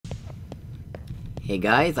Hey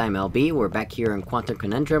guys, I'm LB. We're back here in Quantum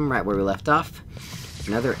Conundrum, right where we left off.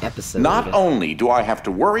 Another episode. Not only do I have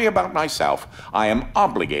to worry about myself, I am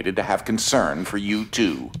obligated to have concern for you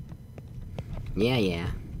too. Yeah.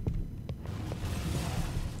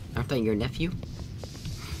 Aren't I your nephew?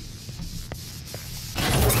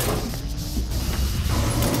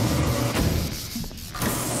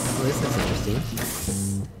 Well, this is interesting.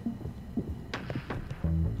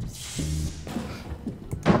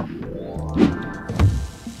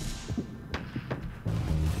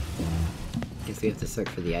 Guess we have to search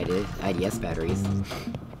for the IDS batteries.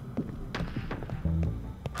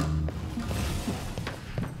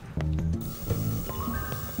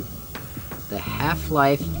 The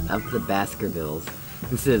half-life of the Baskervilles,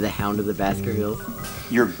 instead of the Hound of the Baskervilles.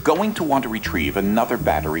 You're going to want to retrieve another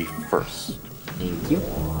battery first. Thank you.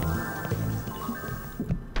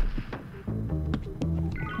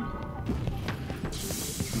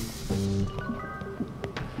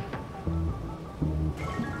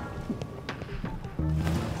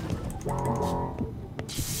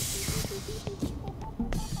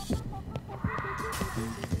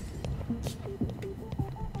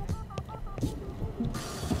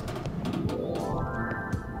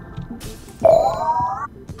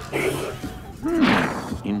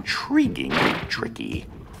 Intriguingly tricky.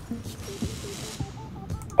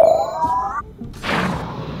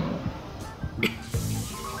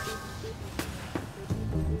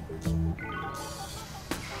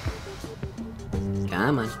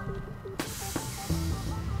 Come on.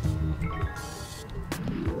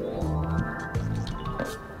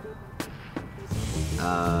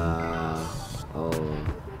 Oh.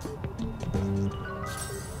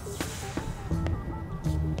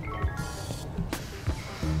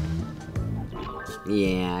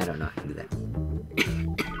 Yeah, I don't know how to do that.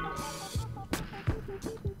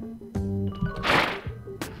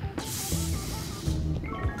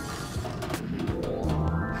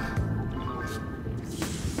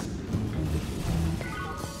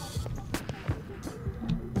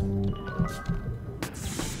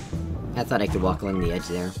 I thought I could walk along the edge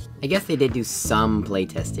there. I guess they did do some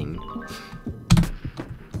playtesting.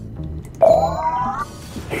 I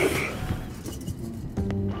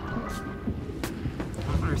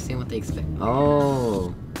don't understand what they expect.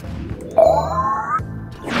 Oh!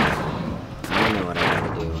 I know what I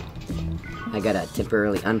gotta do. I gotta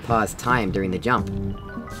temporarily unpause time during the jump.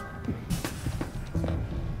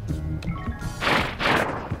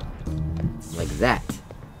 Like that.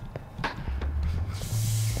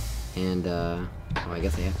 And, oh, I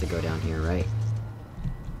guess I have to go down here, right?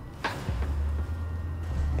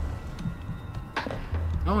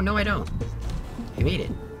 Oh, no I don't. I made it.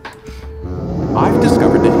 I've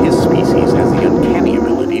discovered that his species has the uncanny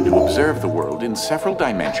ability to observe the world in several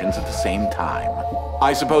dimensions at the same time.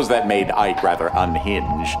 I suppose that made Ike rather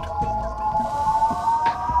unhinged.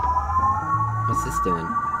 What's this doing?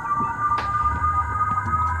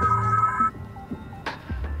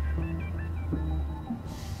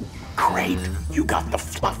 Great, you got the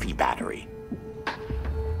fluffy battery.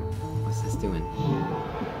 What's this doing?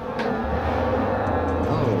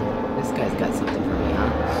 Oh, this guy's got something for me, huh?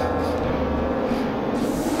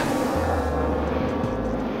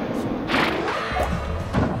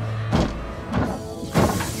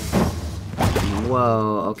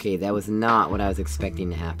 Whoa, okay, that was not what I was expecting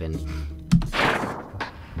to happen.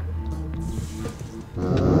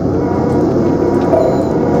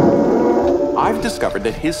 I've discovered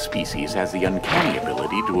that his species has the uncanny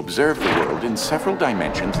ability to observe the world in several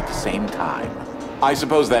dimensions at the same time. I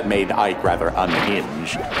suppose that made Ike rather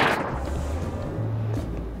unhinged.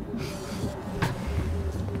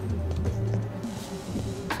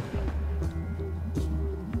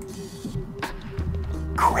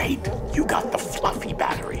 Great, you got the fluffy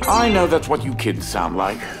battery. I know that's what you kids sound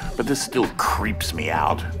like, but this still creeps me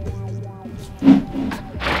out.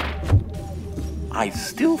 I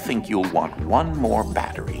still think you'll want one more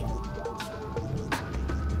battery.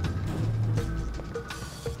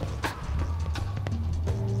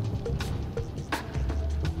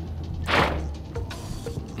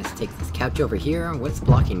 Let's take this couch over here. What's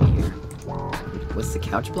blocking me here? What's the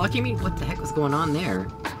couch blocking me? What the heck was going on there?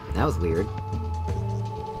 That was weird.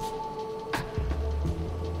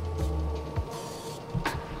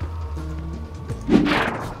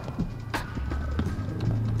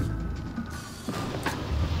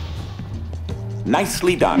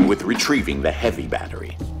 Nicely done with retrieving the heavy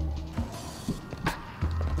battery.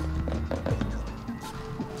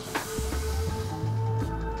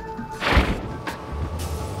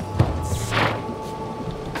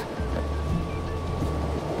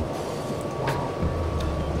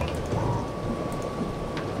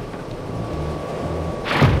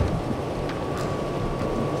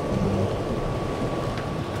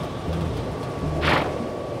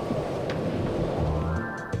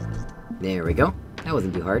 There we go. That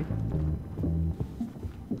wasn't too hard.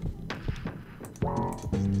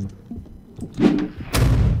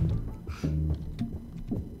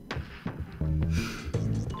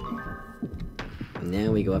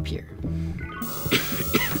 Now we go up here.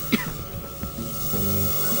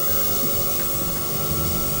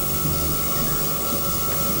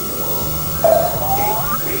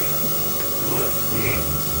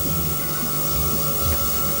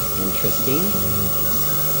 Interesting.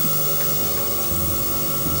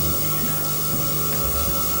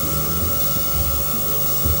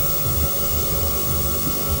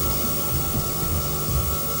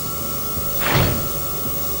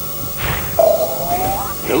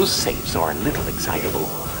 Those safes are a little excitable.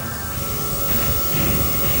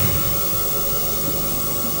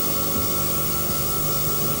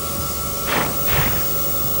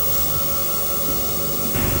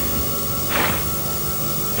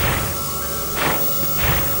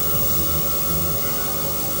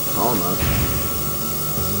 Almost.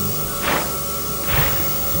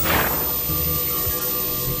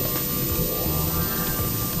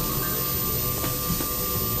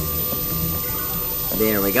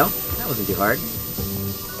 There we go. That wasn't too hard.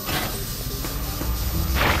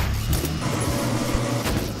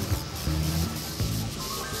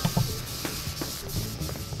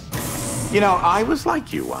 You know, I was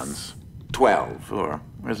like you once. 12, or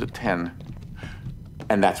is it 10?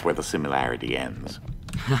 And that's where the similarity ends.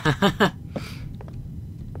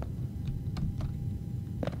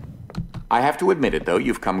 I have to admit it, though,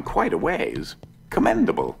 you've come quite a ways.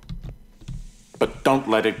 Commendable. But don't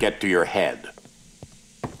let it get to your head.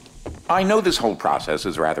 I know this whole process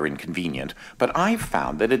is rather inconvenient, but I've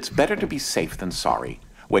found that it's better to be safe than sorry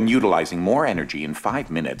when utilizing more energy in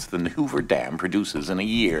 5 minutes than the Hoover Dam produces in a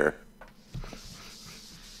year.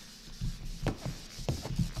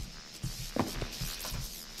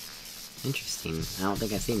 Interesting. I don't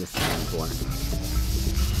think I've seen this before.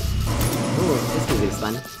 Ooh, this music's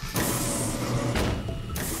fun.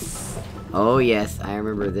 Oh yes, I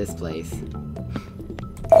remember this place.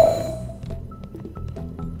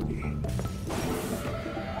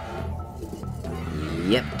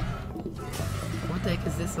 Yep. What the heck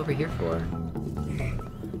is this over here for?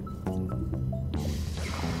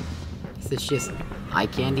 Is this just eye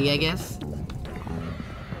candy, I guess?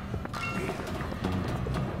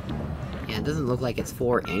 Yeah, it doesn't look like it's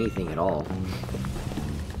for anything at all.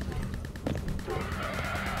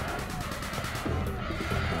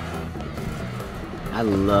 I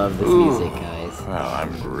love this music, guys. Well,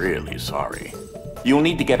 I'm really sorry. You'll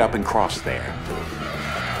need to get up and cross there.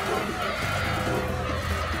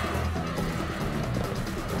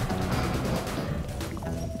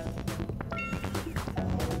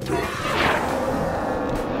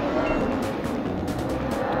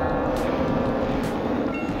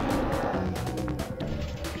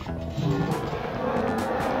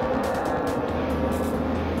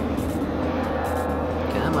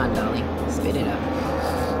 Come on, Dolly. Spit it out.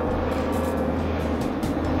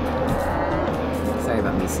 Sorry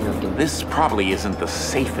about me snorking. This probably isn't the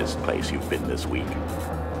safest place you've been this week.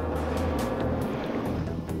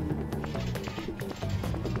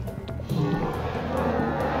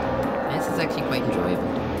 This is actually quite enjoyable.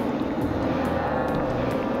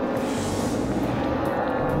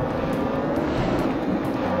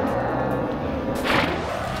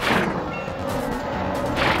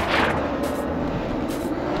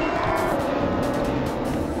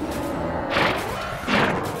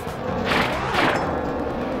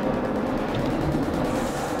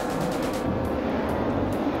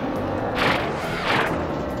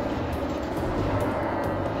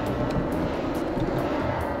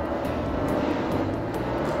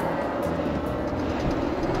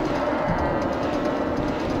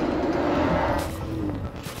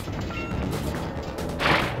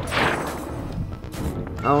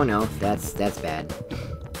 Oh no, that's bad.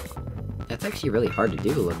 That's actually really hard to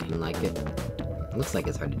do, looking like it. Looks like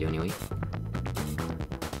it's hard to do anyway.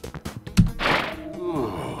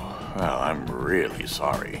 Well, I'm really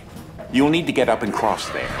sorry. You'll need to get up and cross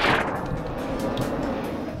there.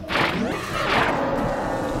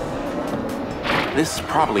 This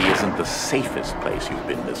probably isn't the safest place you've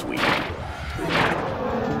been this week.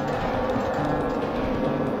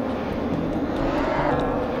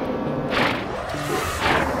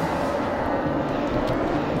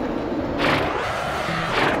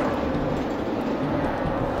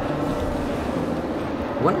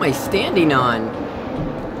 What am I standing on?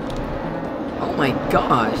 Oh my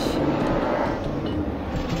gosh!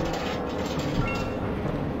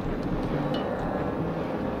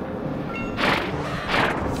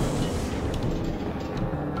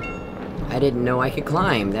 I didn't know I could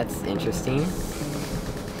climb. That's interesting.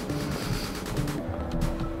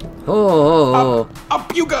 Oh!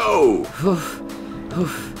 Up you go! Oof.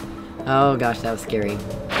 Oof. Oh gosh, that was scary.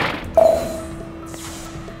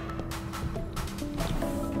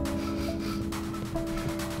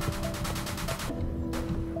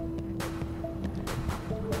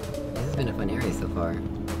 This has been a fun area so far.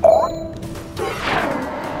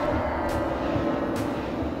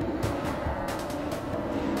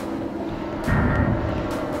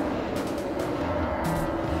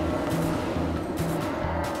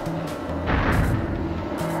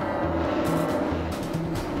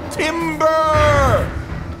 Timber!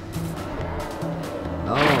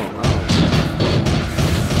 Oh.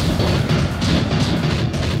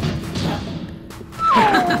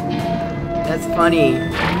 That's funny.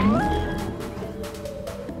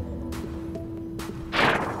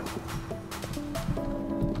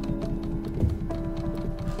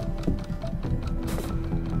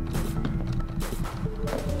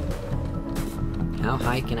 How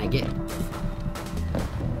high can I get?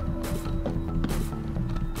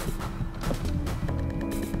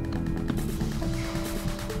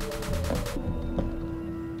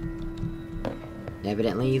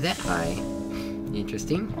 Evidently that high.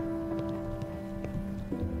 Interesting.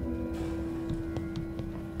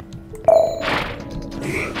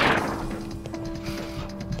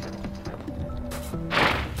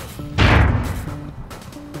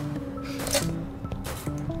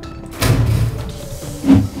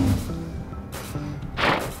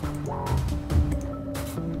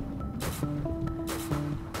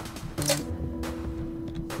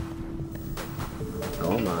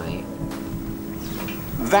 Oh my.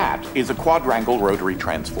 That is a quadrangle rotary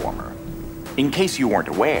transformer. In case you weren't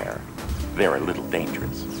aware, they're a little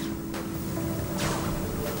dangerous.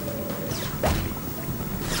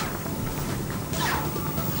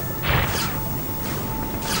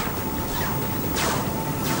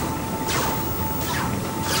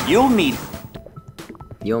 You'll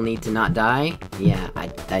need to not die? Yeah,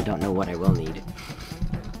 I don't know what I will need.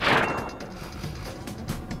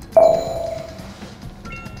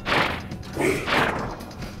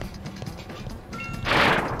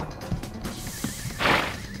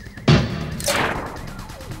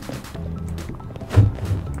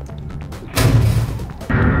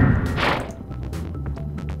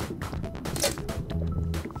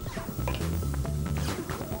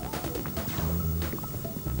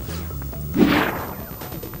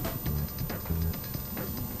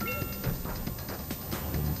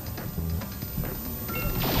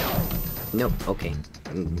 Nope, okay.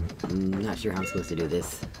 I'm not sure how I'm supposed to do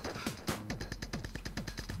this.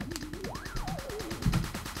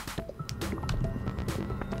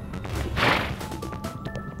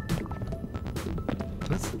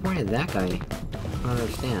 What's the point of that guy? I don't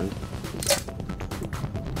understand.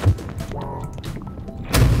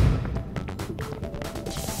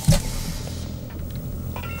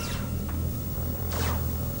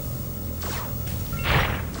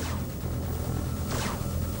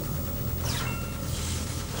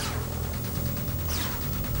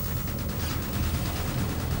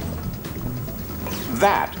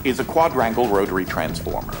 That is a quadrangle rotary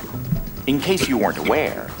transformer. In case you weren't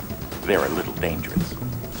aware, they're a little dangerous.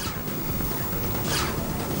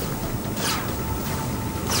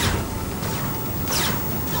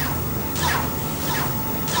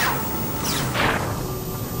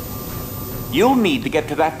 You'll need to get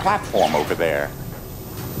to that platform over there.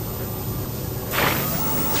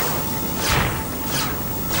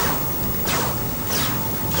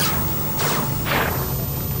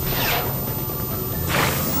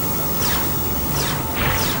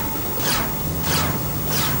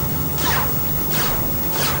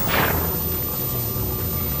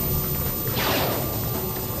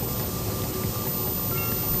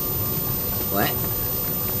 What?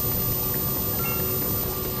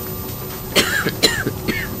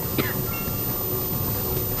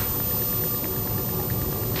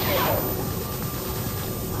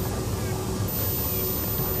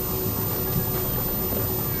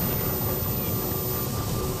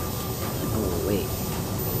 Oh, wait.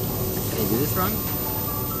 Did I do this wrong?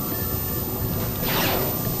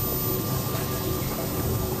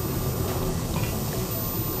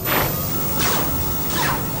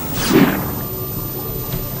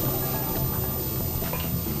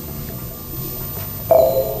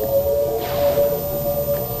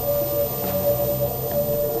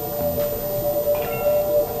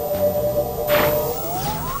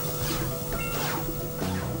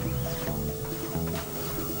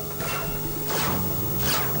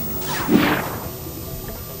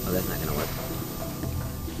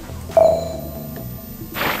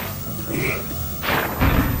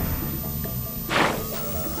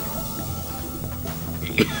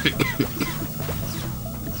 Let's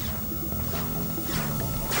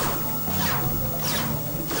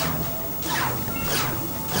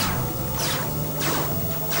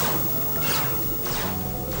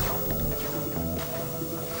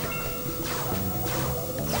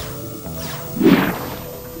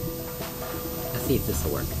see if this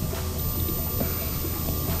will work.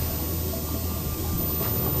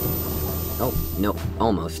 Oh, no,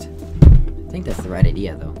 almost. I think that's the right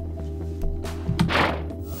idea, though.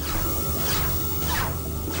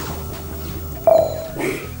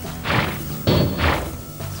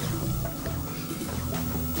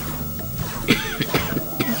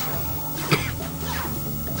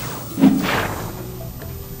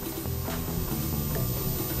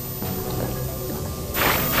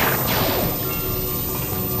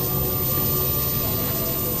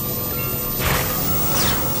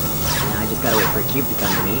 Gotta wait for a cube to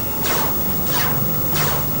come to me.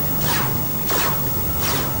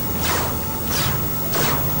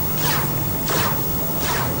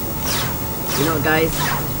 You know what, guys?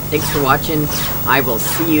 Thanks for watching. I will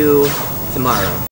see you tomorrow.